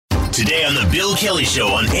Today on the Bill Kelly Show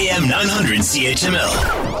on AM 900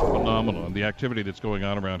 CHML. Phenomenal. And the activity that's going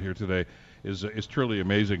on around here today is truly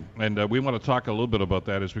amazing. And we want to talk a little bit about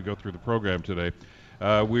that as we go through the program today.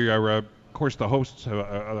 We are, of course, the hosts,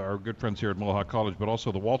 our good friends here at Mohawk College, but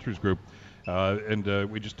also the Walters Group. And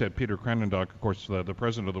we just had Peter Kranendonk, of course, the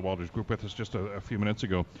president of the Walters Group, with us just a few minutes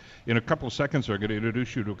ago. In a couple of seconds, I'm going to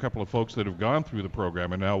introduce you to a couple of folks that have gone through the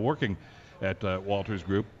program and now working at Walters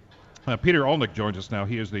Group. Peter Olnick joins us now.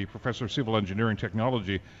 He is the professor of civil engineering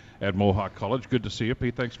technology at Mohawk College. Good to see you,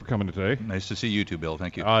 Pete. Thanks for coming today. Nice to see you too, Bill.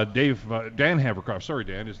 Thank you. Dan Havercroft,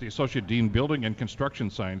 Dan, is the associate dean building and construction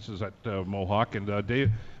sciences at Mohawk. And Dave,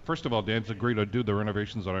 first of all, Dan's agreed to do the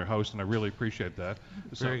renovations on our house, and I really appreciate that.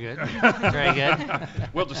 Very good. Very good.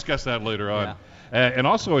 We'll discuss that later on. Yeah. And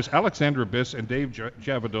also is Alexandra Biss and Dave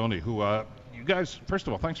Javidoni, who you guys, first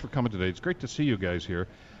of all, thanks for coming today. It's great to see you guys here.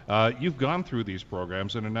 You've gone through these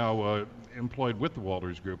programs and are now employed with the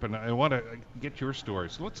Walters Group, and I want to get your story.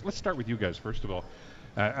 So let's start with you guys, first of all.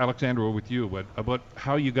 Alexandra, with you, about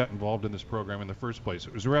how you got involved in this program in the first place.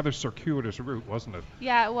 It was a rather circuitous route, wasn't it?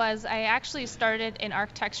 Yeah, it was. I actually started in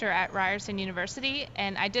architecture at Ryerson University,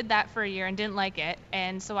 and I did that for a year and didn't like it.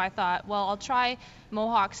 And so I thought, well, I'll try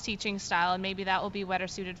Mohawk's teaching style, and maybe that will be better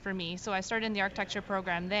suited for me. So I started in the architecture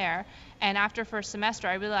program there. And after first semester,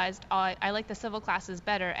 I realized I like the civil classes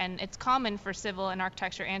better, and it's common for civil and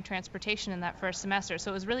architecture and transportation in that first semester.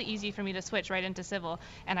 So it was really easy for me to switch right into civil,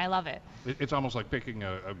 and I love it. It's almost like picking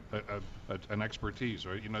an expertise,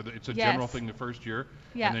 right? You know, it's a Yes. general thing the first year,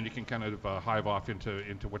 Yeah. and then you can kind of hive off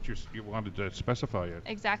into what you wanted to specify it.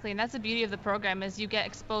 Exactly, and that's the beauty of the program is you get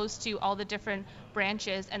exposed to all the different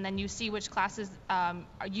branches, and then you see which classes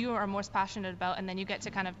you are most passionate about, and then you get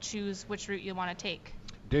to kind of choose which route you want to take.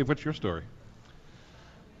 Dave, what's your story?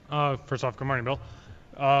 First off, good morning, Bill.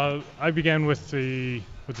 I began with the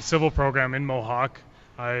civil program in Mohawk.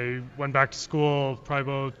 I went back to school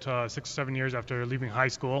probably about 6 or 7 years after leaving high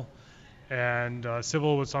school, and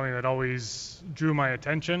civil was something that always drew my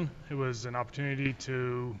attention. It was an opportunity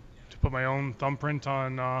to put my own thumbprint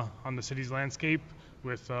on the city's landscape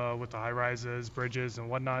with the high rises, bridges, and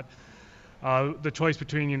whatnot. The choice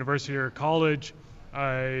between university or college,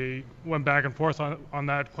 I went back and forth on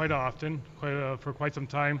that quite often, for quite some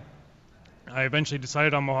time. I eventually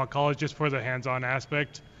decided on Mohawk College just for the hands-on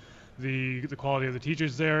aspect, the quality of the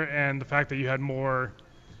teachers there, and the fact that you had more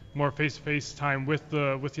face-to-face time with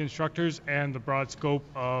the instructors and the broad scope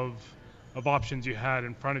of options you had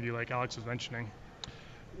in front of you, like Alex was mentioning.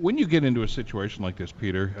 When you get into a situation like this,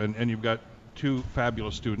 Peter, and you've got two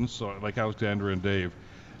fabulous students like Alexandra and Dave,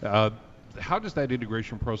 how does that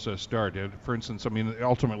integration process start? For instance, I mean,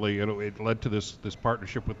 ultimately it led to this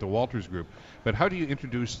partnership with the Walters Group. But how do you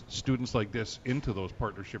introduce students like this into those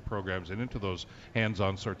partnership programs and into those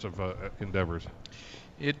hands-on sorts of endeavors?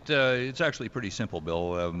 It's actually pretty simple,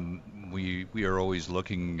 Bill. We are always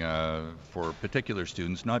looking for particular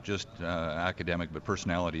students, not just academic, but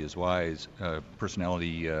personality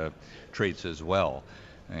traits as well.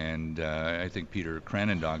 And I think Peter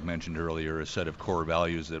Kranendonk mentioned earlier a set of core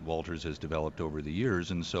values that Walters has developed over the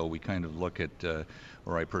years, and so we kind of look at,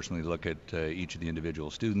 or I personally look at each of the individual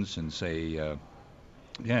students and say,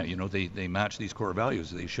 they match these core values.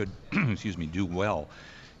 They should, do well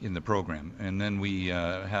in the program. And then we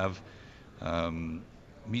have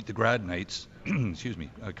Meet the Grad Nights,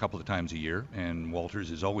 a couple of times a year, and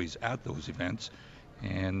Walters is always at those events.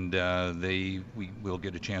 And we will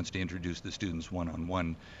get a chance to introduce the students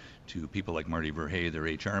one-on-one to people like Marty Verhey, their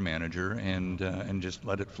HR manager, and just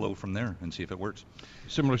let it flow from there and see if it works.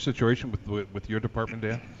 Similar situation with your department,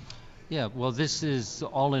 Dan? Yeah, well, this is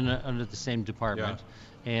all under the same department.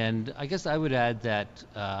 Yeah. And I guess I would add that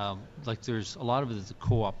there's a lot of the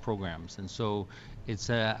co-op programs, and so it's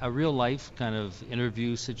a real life kind of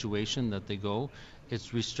interview situation that they go.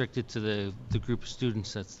 It's restricted to the group of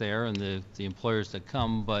students that's there and the employers that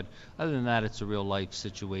come, but other than that, it's a real life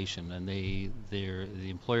situation. And the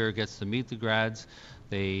employer gets to meet the grads.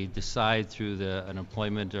 They decide through an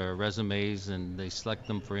employment or resumes, and they select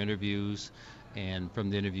them for interviews. And from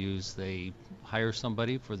the interviews, they hire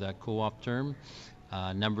somebody for that co-op term.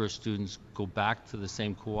 A number of students go back to the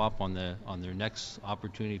same co-op on their next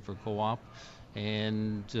opportunity for co-op.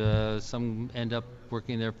 And some end up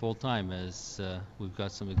working there full time, as we've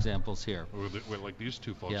got some examples here. Well, like these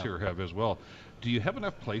two folks here have as well. Do you have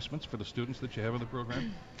enough placements for the students that you have in the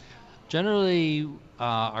program? Generally,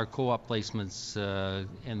 our co-op placements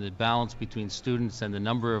and the balance between students and the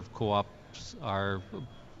number of co-ops are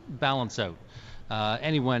balanced out.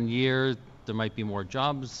 Any one year, there might be more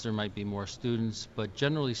jobs, there might be more students, but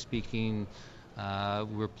generally speaking,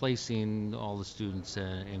 we're placing all the students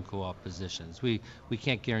in co-op positions. We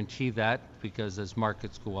can't guarantee that because as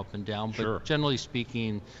markets go up and down, Sure. but generally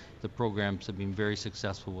speaking, the programs have been very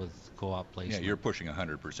successful with co-op placement. Yeah, you're pushing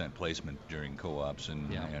 100% placement during co-ops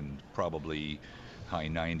and Yeah. and probably high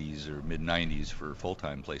 90s or mid 90s for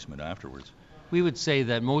full-time placement afterwards. We would say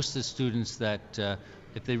that most of the students that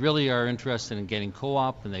if they really are interested in getting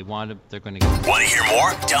co-op and they want it, they're going to get it. Want to hear more?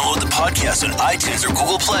 Download the podcast on iTunes or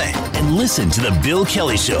Google Play and listen to The Bill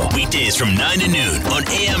Kelly Show weekdays from 9 to noon on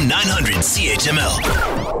AM 900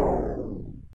 CHML.